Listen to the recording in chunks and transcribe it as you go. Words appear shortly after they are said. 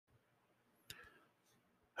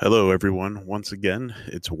Hello, everyone. Once again,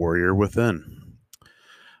 it's Warrior Within.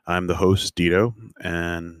 I'm the host, Dito,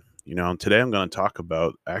 and today I'm going to talk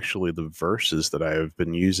about actually the verses that I have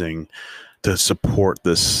been using to support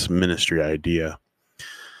this ministry idea.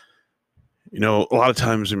 A lot of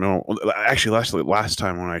times, actually, last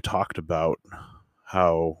time when I talked about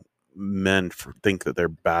how men think that they're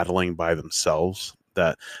battling by themselves,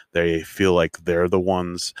 that they feel like they're the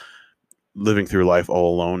ones living through life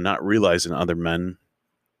all alone, not realizing other men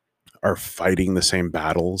are fighting the same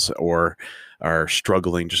battles or are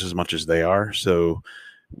struggling just as much as they are. So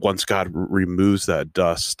once God removes that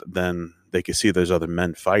dust, then they can see there's other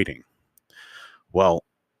men fighting. Well,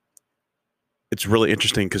 it's really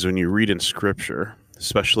interesting because when you read in scripture,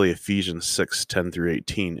 especially Ephesians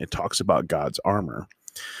 6:10-18, it talks about God's armor.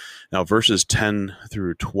 Now, verses 10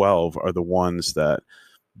 through 12 are the ones that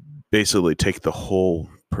basically take the whole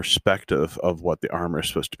perspective of what the armor is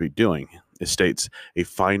supposed to be doing. It states a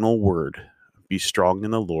final word: be strong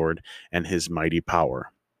in the Lord and his mighty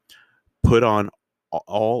power. Put on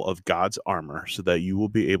all of God's armor so that you will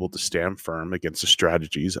be able to stand firm against the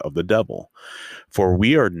strategies of the devil. For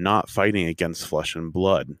we are not fighting against flesh and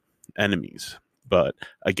blood enemies, but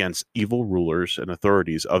against evil rulers and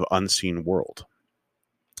authorities of unseen world,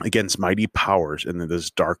 against mighty powers in this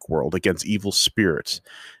dark world, against evil spirits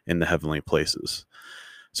in the heavenly places.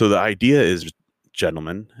 So the idea is,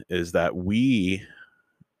 gentlemen, is that we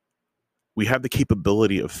have the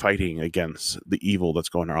capability of fighting against the evil that's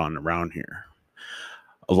going on around here.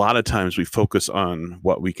 A lot of times we focus on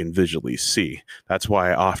what we can visually see. That's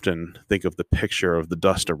why I often think of the picture of the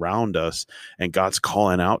dust around us, and God's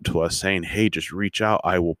calling out to us saying, hey, just reach out.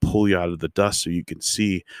 I will pull you out of the dust so you can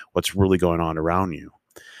see what's really going on around you.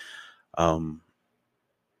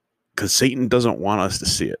 Because Satan doesn't want us to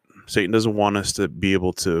see it. Satan doesn't want us to be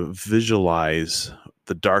able to visualize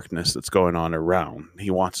the darkness that's going on around.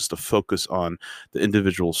 He wants us to focus on the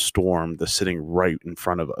individual storm that's sitting right in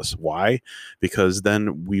front of us. Why? Because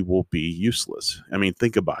then we will be useless. I mean,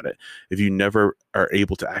 think about it. If you never are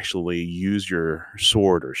able to actually use your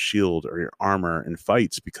sword or shield or your armor in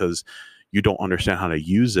fights because you don't understand how to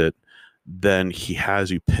use it, then he has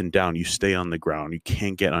you pinned down. You stay on the ground. You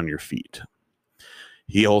can't get on your feet.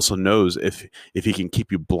 He also knows if he can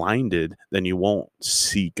keep you blinded, then you won't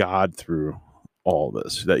see God through all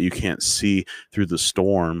this, that you can't see through the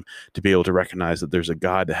storm to be able to recognize that there's a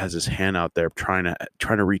God that has his hand out there trying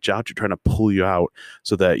to reach out, trying to pull you out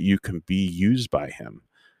so that you can be used by him.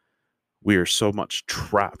 We are so much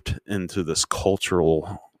trapped into this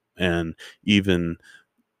cultural and even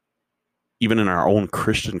in our own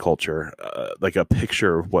Christian culture, like a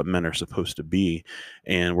picture of what men are supposed to be.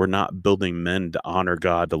 And we're not building men to honor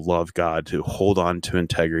God, to love God, to hold on to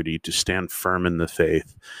integrity, to stand firm in the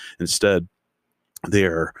faith. Instead,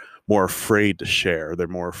 they're more afraid to share. They're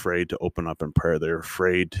more afraid to open up in prayer. They're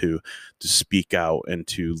afraid to speak out and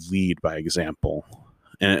to lead by example.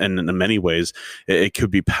 And in many ways, it could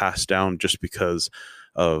be passed down just because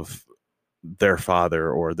of their father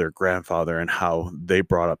or their grandfather and how they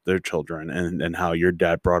brought up their children, and how your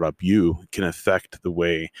dad brought up you can affect the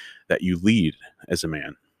way that you lead as a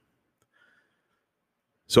man.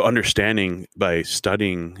 So understanding by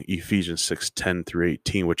studying Ephesians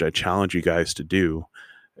 6:10-18, which I challenge you guys to do,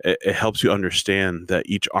 it helps you understand that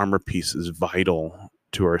each armor piece is vital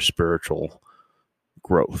to our spiritual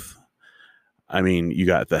growth. I mean, you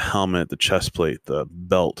got the helmet, the chest plate, the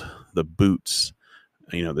belt, the boots,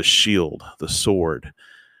 the shield, the sword.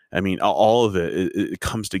 I mean, all of it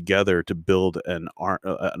comes together to build an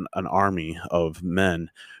army of men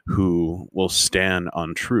who will stand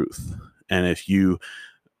on truth. And if you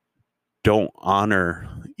don't honor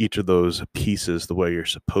each of those pieces the way you're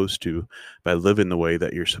supposed to, by living the way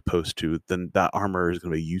that you're supposed to, then that armor is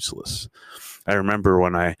going to be useless. I remember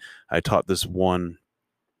when I taught this one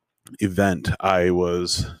event, I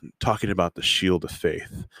was talking about the shield of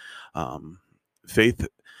faith. Faith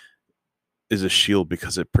is a shield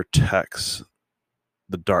because it protects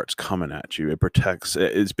the darts coming at you.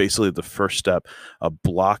 It's basically the first step of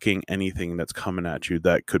blocking anything that's coming at you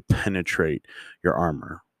that could penetrate your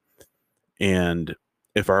armor. And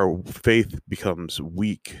if our faith becomes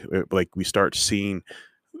weak, like we start seeing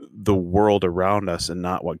the world around us and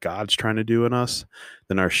not what God's trying to do in us,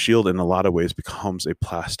 then our shield in a lot of ways becomes a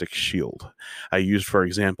plastic shield. For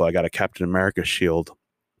example, I got a Captain America shield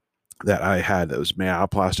that I had that was made out of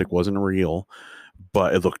plastic, wasn't real,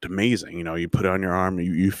 but it looked amazing. You put it on your arm,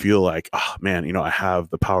 you feel like, oh man, I have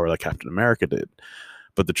the power that Captain America did.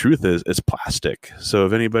 But the truth is, it's plastic. So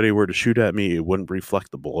if anybody were to shoot at me, it wouldn't reflect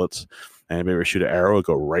the bullets. Anybody were to shoot an arrow, it'd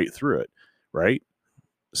go right through it, right?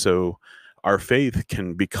 So our faith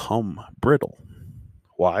can become brittle.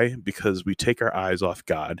 Why? Because we take our eyes off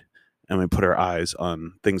God and we put our eyes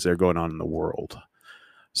on things that are going on in the world.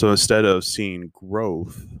 So instead of seeing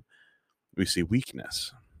growth, we see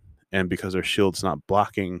weakness. And because our shield's not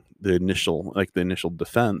blocking the initial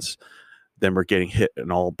defense, then we're getting hit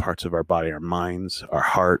in all parts of our body, our minds, our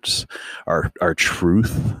hearts, our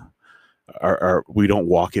truth. We don't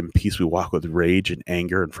walk in peace. We walk with rage and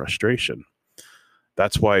anger and frustration.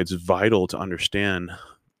 That's why it's vital to understand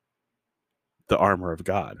the armor of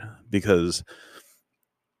God, because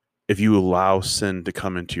if you allow sin to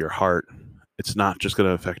come into your heart, it's not just going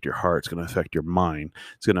to affect your heart. It's going to affect your mind.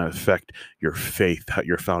 It's going to affect your faith,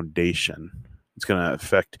 your foundation. It's going to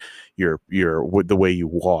affect the way you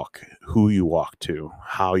walk, who you walk to,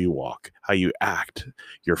 how you act,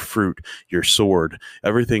 your fruit, your sword.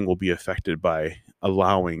 Everything will be affected by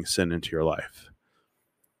allowing sin into your life.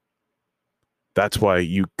 That's why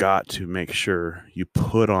you got to make sure you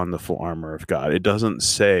put on the full armor of God. It doesn't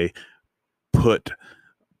say put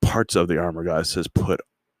parts of the armor of God. It says put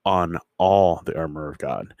on all the armor of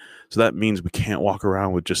God. So that means we can't walk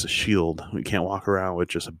around with just a shield. We can't walk around with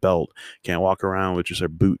just a belt. Can't walk around with just our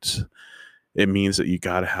boots. It means that you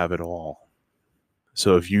got to have it all.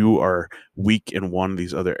 So if you are weak in one of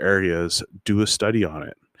these other areas, do a study on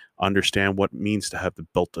it. Understand what it means to have the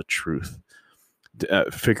belt of truth.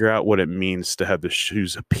 Figure out what it means to have the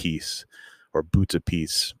shoes of peace or boots of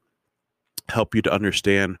peace. Help you to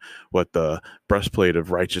understand what the breastplate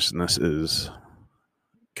of righteousness is.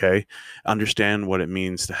 Okay? Understand what it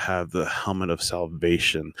means to have the helmet of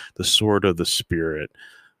salvation, the sword of the Spirit,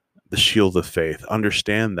 the shield of faith.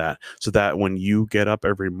 Understand that, so that when you get up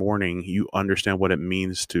every morning, you understand what it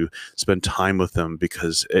means to spend time with him,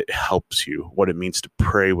 because it helps you. What it means to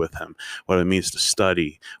pray with him, what it means to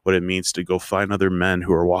study, what it means to go find other men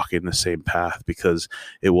who are walking the same path, because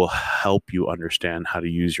it will help you understand how to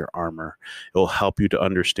use your armor. It will help you to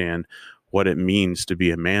understand what it means to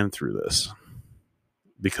be a man through this,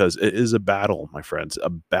 because it is a battle, my friends, a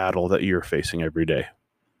battle that you're facing every day.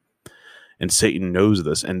 And Satan knows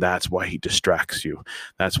this, and that's why he distracts you.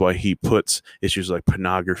 That's why he puts issues like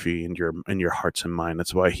pornography in your hearts and mind.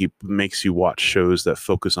 That's why he makes you watch shows that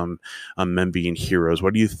focus on men being heroes.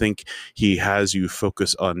 What do you think he has you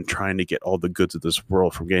focus on? Trying to get all the goods of this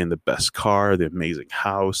world, from getting the best car, the amazing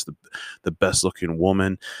house, the best looking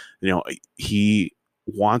woman. He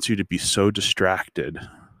wants you to be so distracted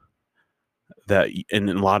that in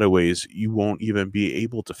a lot of ways you won't even be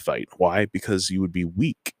able to fight. Why? Because you would be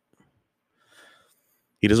weak.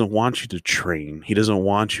 He doesn't want you to train. He doesn't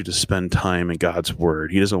want you to spend time in God's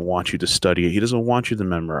word. He doesn't want you to study it. He doesn't want you to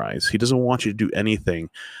memorize. He doesn't want you to do anything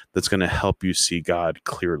that's going to help you see God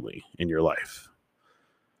clearly in your life.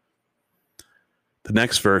 The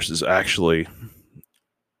next verse is actually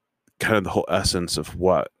kind of the whole essence of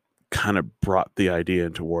what kind of brought the idea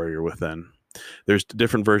into Warrior Within. There's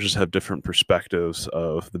different versions have different perspectives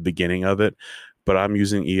of the beginning of it, but I'm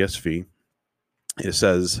using ESV. It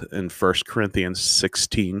says in 1 Corinthians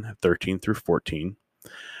 16, 13 through 14,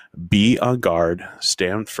 be on guard,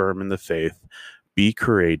 stand firm in the faith, be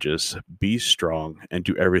courageous, be strong, and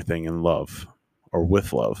do everything in love, or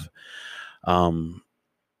with love. I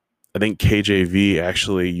think KJV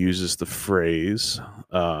actually uses the phrase,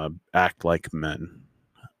 act like men.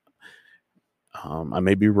 I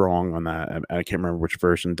may be wrong on that. I can't remember which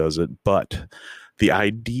version does it, but the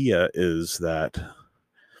idea is that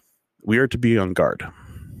we are to be on guard.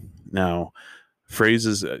 Now,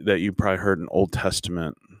 phrases that you probably heard in Old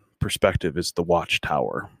Testament perspective is the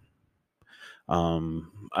watchtower.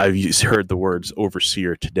 I've heard the words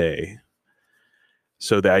overseer today.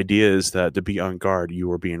 So the idea is that to be on guard,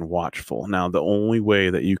 you are being watchful. Now, the only way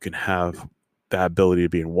that you can have that ability to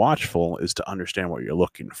be watchful is to understand what you're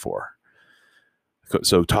looking for.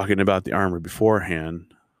 So talking about the armor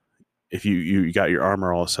beforehand, if you got your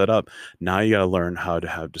armor all set up, now you got to learn how to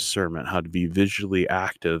have discernment, how to be visually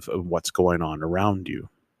active of what's going on around you.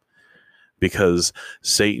 Because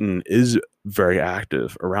Satan is very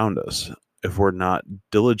active around us. If we're not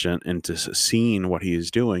diligent into seeing what he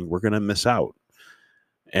is doing, we're going to miss out.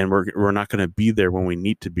 And we're not going to be there when we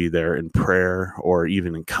need to be there in prayer, or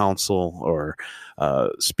even in counsel, or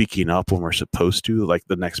speaking up when we're supposed to. Like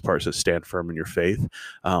the next part says, stand firm in your faith.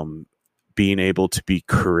 Being able to be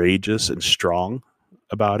courageous and strong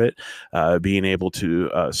about it, being able to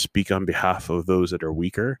speak on behalf of those that are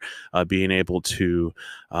weaker, being able to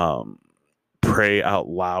pray out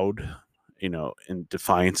loud, in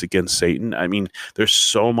defiance against Satan. I mean, there's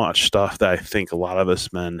so much stuff that I think a lot of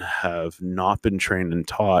us men have not been trained and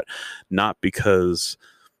taught, not because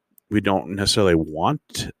we don't necessarily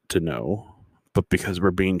want to know, but because we're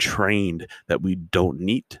being trained that we don't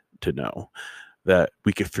need to know. that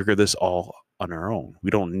we could figure this all on our own.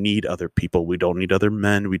 We don't need other people. We don't need other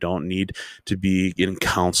men. We don't need to be in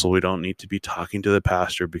counsel. We don't need to be talking to the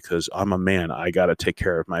pastor because I'm a man. I got to take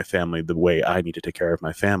care of my family the way I need to take care of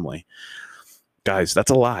my family. Guys,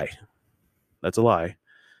 that's a lie. That's a lie.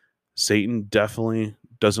 Satan definitely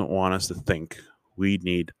doesn't want us to think we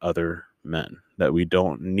need other men, that we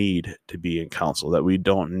don't need to be in counsel, that we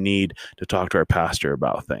don't need to talk to our pastor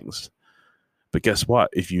about things. But guess what?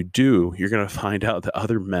 If you do, you're going to find out that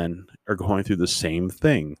other men are going through the same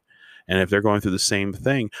thing. And if they're going through the same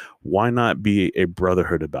thing, why not be a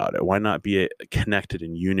brotherhood about it? Why not be connected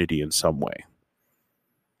in unity in some way?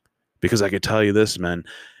 Because I could tell you this, men,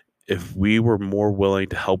 if we were more willing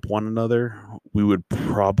to help one another, we would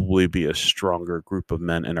probably be a stronger group of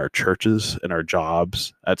men in our churches, in our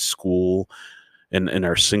jobs, at school, in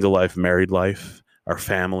our single life, married life, our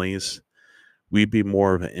families. We'd be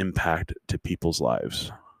more of an impact to people's lives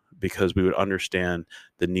because we would understand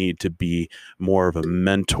the need to be more of a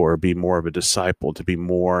mentor, be more of a disciple, to be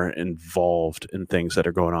more involved in things that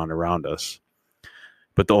are going on around us.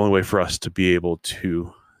 But the only way for us to be able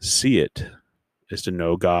to see it is to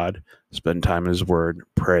know God, spend time in His Word,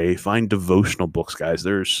 pray, find devotional books, guys.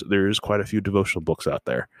 There's quite a few devotional books out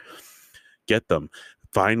there. Get them.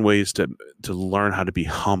 Find ways to learn how to be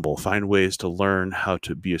humble. Find ways to learn how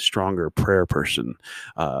to be a stronger prayer person,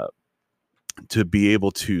 to be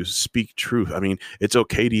able to speak truth. I mean, it's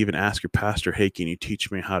okay to even ask your pastor, hey, can you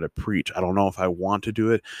teach me how to preach? I don't know if I want to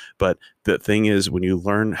do it, but the thing is, when you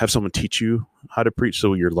have someone teach you how to preach,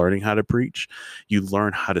 so you're learning how to preach, you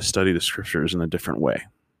learn how to study the scriptures in a different way.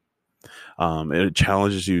 It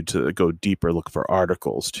challenges you to go deeper, look for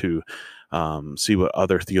articles, to see what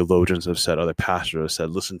other theologians have said, other pastors have said,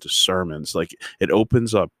 listen to sermons. Like, it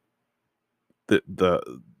opens up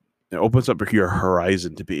it opens up your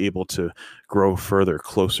horizon to be able to grow further,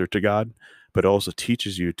 closer to God, but it also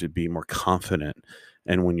teaches you to be more confident.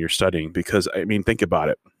 And when you're studying, because I mean, think about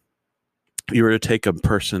it. If you were to take a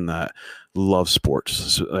person that loves sports,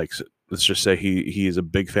 so like, let's just say he is a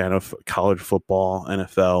big fan of college football,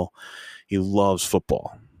 NFL. He loves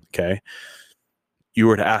football. Okay. You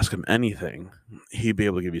were to ask him anything, he'd be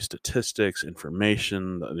able to give you statistics,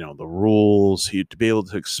 information, the rules. He'd be able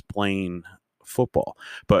to explain football.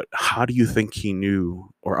 But how do you think he knew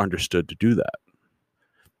or understood to do that?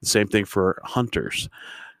 The same thing for hunters.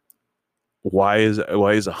 Why is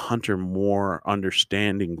a hunter more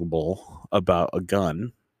understandable about a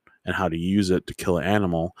gun and how to use it to kill an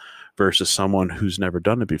animal versus someone who's never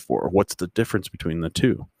done it before? What's the difference between the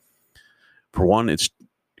two? For one, it's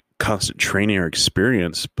constant training or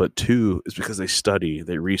experience, but two is because they study,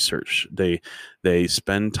 they research, they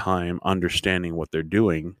spend time understanding what they're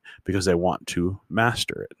doing because they want to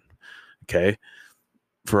master it. Okay.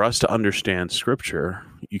 For us to understand scripture,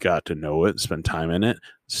 you got to know it, spend time in it,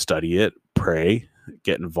 study it, pray,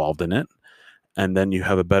 get involved in it, and then you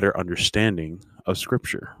have a better understanding of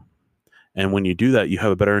scripture. And when you do that, you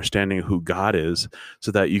have a better understanding of who God is,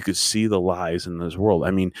 so that you could see the lies in this world.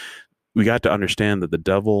 I mean, we got to understand that the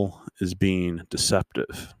devil is being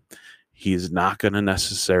deceptive. He's not going to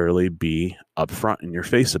necessarily be upfront in your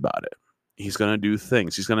face about it. He's going to do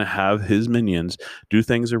things. He's going to have his minions do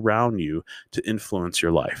things around you to influence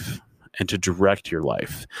your life and to direct your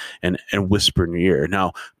life and whisper in your ear.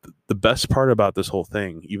 Now, the best part about this whole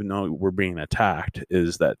thing, even though we're being attacked,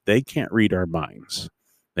 is that they can't read our minds.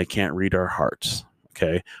 They can't read our hearts.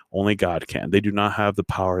 Okay. Only God can. They do not have the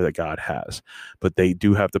power that God has, but they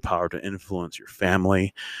do have the power to influence your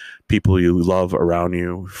family, people you love around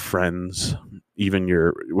you, friends, even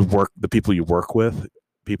your work, the people you work with,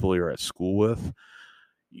 people you're at school with.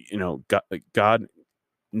 God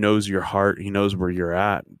knows your heart. He knows where you're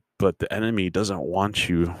at, but the enemy doesn't want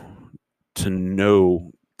you to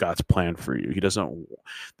know God's plan for you.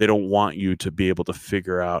 They don't want you to be able to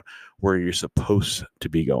figure out where you're supposed to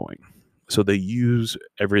be going. So they use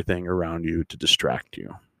everything around you to distract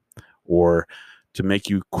you or to make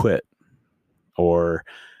you quit. Or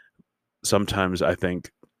sometimes I think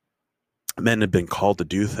men have been called to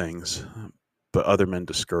do things, but other men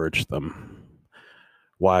discourage them.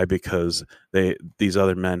 Why? Because these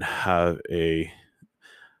other men have a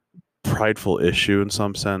prideful issue in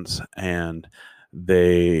some sense, and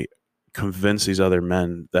they convince these other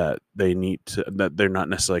men that that they're not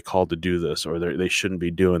necessarily called to do this, or they shouldn't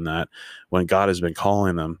be doing that when God has been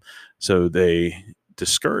calling them. So they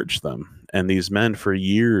discourage them. And these men for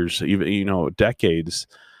years, even, decades,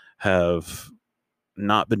 have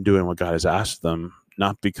not been doing what God has asked them,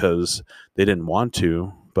 not because they didn't want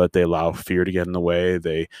to, but they allow fear to get in the way.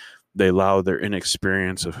 They allow their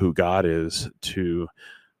inexperience of who God is to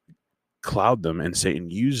cloud them, and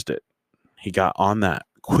Satan used it. He got on that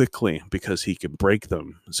quickly because he could break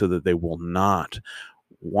them so that they will not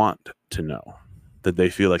want to know, that they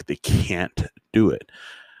feel like they can't do it.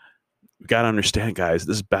 We got to understand, guys,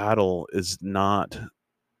 this battle is not,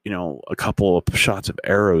 a couple of shots of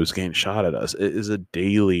arrows getting shot at us. It is a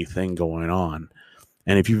daily thing going on.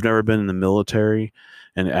 And if you've never been in the military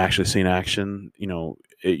and actually seen action,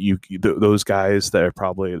 those guys that are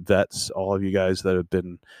probably vets, all of you guys that have been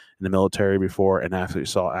in the military before and actually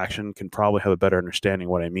saw action can probably have a better understanding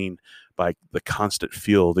what I mean by the constant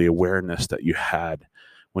feel, the awareness that you had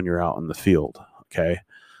when you're out in the field. Okay.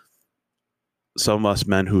 Some of us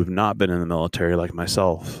men who have not been in the military, like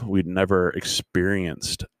myself, we'd never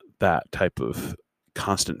experienced that type of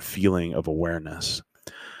constant feeling of awareness.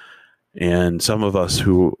 And some of us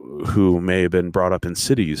who may have been brought up in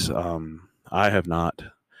cities, I have not,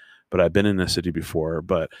 but I've been in a city before.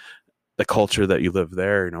 But the culture that you live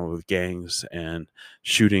there, with gangs and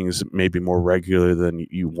shootings maybe more regular than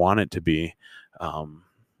you want it to be,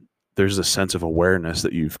 there's a sense of awareness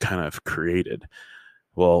that you've kind of created.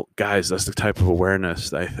 Well, guys, that's the type of awareness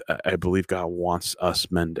that I believe God wants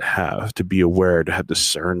us men to have, to be aware, to have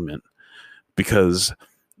discernment. Because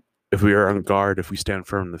if we are on guard, if we stand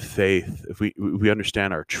firm in the faith, if we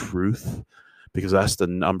understand our truth, because that's the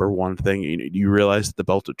number one thing. You realize that the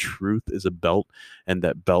belt of truth is a belt, and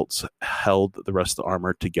that belts held the rest of the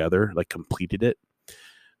armor together, like completed it.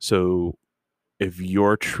 So if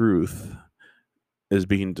your truth is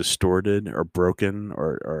being distorted or broken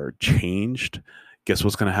or changed, guess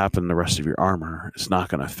what's going to happen in the rest of your armor? It's not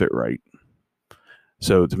going to fit right.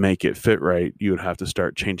 So to make it fit right, you would have to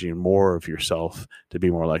start changing more of yourself to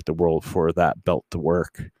be more like the world for that belt to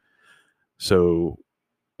work. So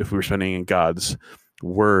if we're spending in God's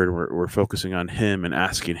word, we're focusing on him and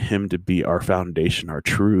asking him to be our foundation, our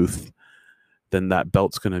truth, then that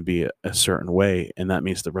belt's going to be a certain way. And that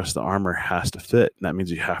means the rest of the armor has to fit. And that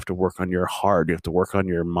means you have to work on your heart. You have to work on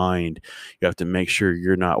your mind. You have to make sure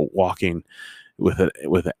you're not walking with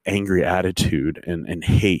an angry attitude and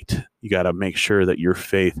hate. You got to make sure that your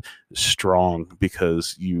faith is strong,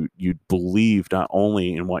 because you believe not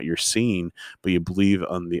only in what you're seeing, but you believe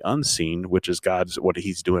on the unseen, which is what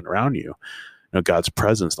he's doing around you. God's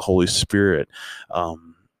presence, the Holy Spirit,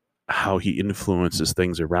 how he influences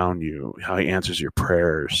things around you, how he answers your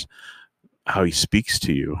prayers, how he speaks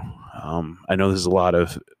to you. I know there's a lot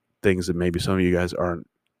of things that maybe some of you guys aren't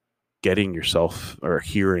getting yourself or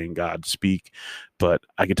hearing God speak, but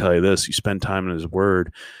I can tell you this: you spend time in his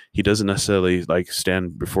word, he doesn't necessarily like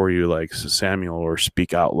stand before you like Samuel or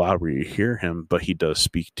speak out loud where you hear him, but he does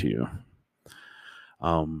speak to you.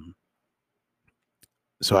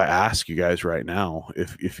 So I ask you guys right now,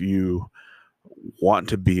 if you want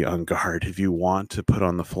to be on guard, if you want to put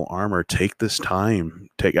on the full armor, take this time,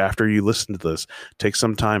 after you listen to this, take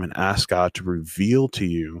some time and ask God to reveal to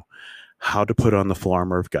you how to put on the full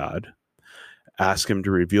armor of God. Ask him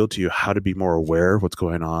to reveal to you how to be more aware of what's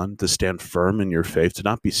going on, to stand firm in your faith, to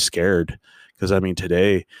not be scared. Because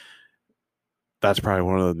today, that's probably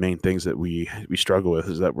one of the main things that we struggle with,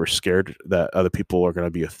 is that we're scared that other people are going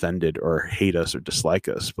to be offended or hate us or dislike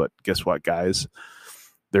us. But guess what, guys?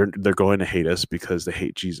 They're going to hate us because they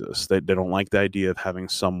hate Jesus. They don't like the idea of having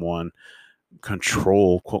someone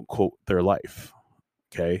control, quote unquote, their life.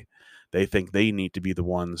 Okay. They think they need to be the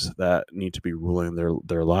ones that need to be ruling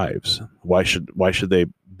their lives. Why should they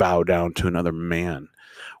bow down to another man?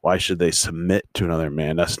 Why should they submit to another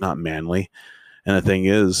man? That's not manly. And the thing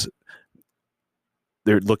is,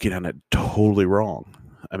 they're looking at it totally wrong.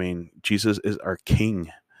 Jesus is our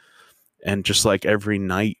king. And just like every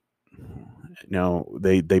night,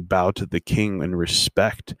 they bow to the king in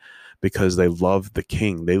respect because they love the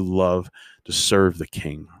king. They love to serve the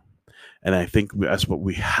king. And I think that's what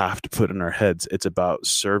we have to put in our heads. It's about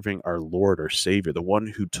serving our Lord, our Savior, the one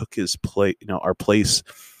who took his place, our place,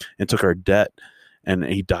 and took our debt, and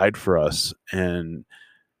he died for us. And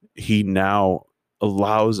he now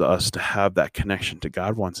allows us to have that connection to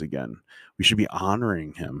God once again. We should be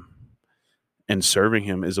honoring him, and serving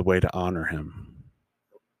him is a way to honor him.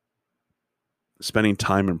 Spending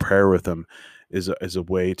time in prayer with him is a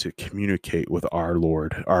way to communicate with our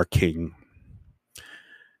Lord, our King.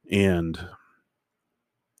 And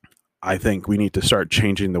I think we need to start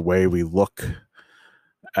changing the way we look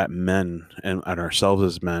at men and at ourselves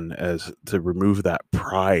as men, as to remove that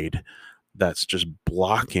pride that's just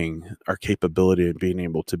blocking our capability of being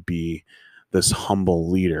able to be this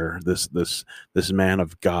humble leader, this man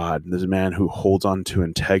of God, this man who holds on to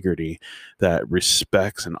integrity, that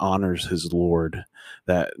respects and honors his Lord,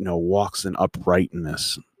 that walks in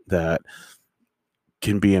uprightness, that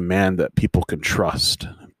can be a man that people can trust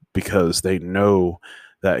because they know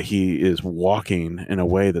that he is walking in a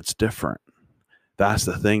way that's different. That's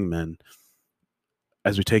the thing, men.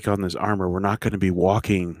 As we take on this armor, we're not going to be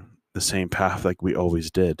walking the same path like we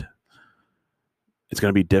always did. It's going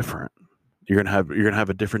to be different. You're going to have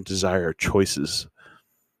a different desire, choices.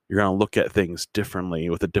 You're going to look at things differently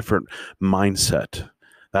with a different mindset.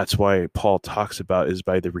 That's why Paul talks about is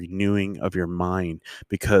by the renewing of your mind,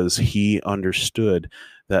 because he understood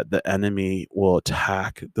that the enemy will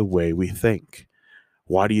attack the way we think.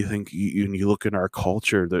 Why do you think you look in our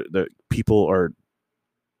culture that people are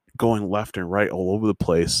going left and right all over the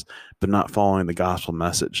place, but not following the gospel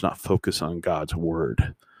message, not focus on God's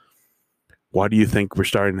word? Why do you think we're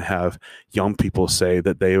starting to have young people say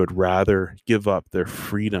that they would rather give up their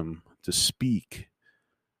freedom to speak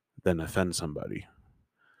than offend somebody?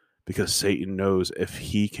 Because Satan knows if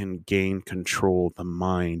he can gain control of the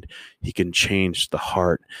mind, he can change the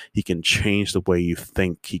heart, he can change the way you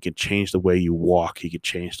think, he can change the way you walk, he can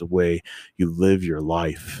change the way you live your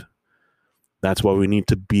life. That's why we need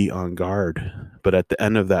to be on guard. But at the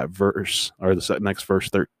end of that verse, or the next verse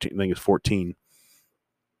 13, I think it's 14,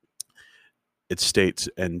 it states,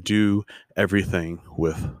 and do everything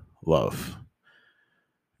with love.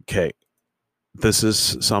 Okay, this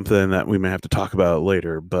is something that we may have to talk about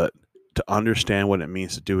later, but to understand what it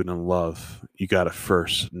means to do it in love, you got to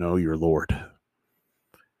first know your Lord.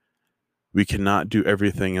 We cannot do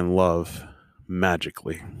everything in love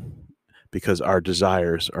magically, because our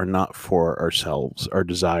desires are not for ourselves. Our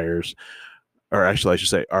desires, or actually I should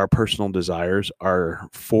say our personal desires are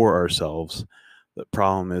for ourselves. The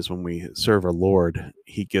problem is when we serve our Lord,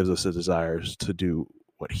 he gives us the desires to do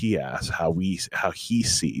what he asks, how he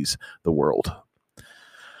sees the world.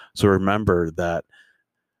 So remember that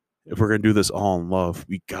if we're going to do this all in love,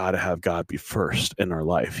 we got to have God be first in our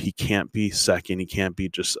life. He can't be second. He can't be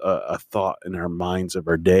just a thought in our minds of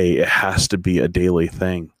our day. It has to be a daily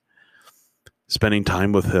thing. Spending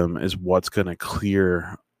time with him is what's going to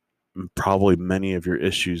clear probably many of your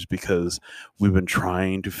issues, because we've been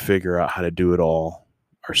trying to figure out how to do it all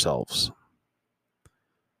ourselves.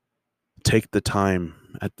 Take the time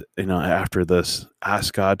after this,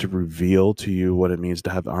 ask God to reveal to you what it means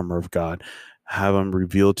to have the armor of God. Have him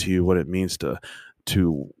reveal to you what it means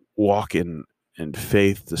to walk in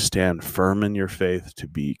faith, to stand firm in your faith, to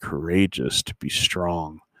be courageous, to be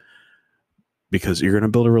strong, because you're going to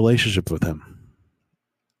build a relationship with him.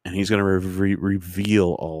 And he's going to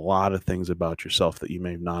reveal a lot of things about yourself that you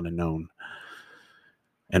may not have known.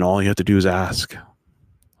 And all you have to do is ask.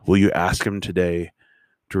 Will you ask him today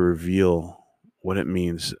to reveal what it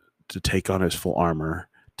means to take on his full armor,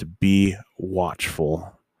 to be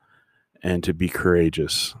watchful, and to be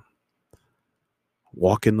courageous?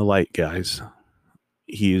 Walk in the light, guys.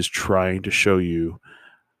 He is trying to show you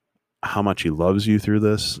how much he loves you through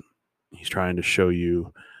this. He's trying to show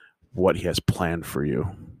you what he has planned for you.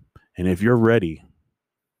 And if you're ready,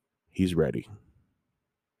 he's ready.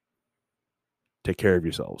 Take care of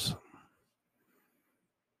yourselves.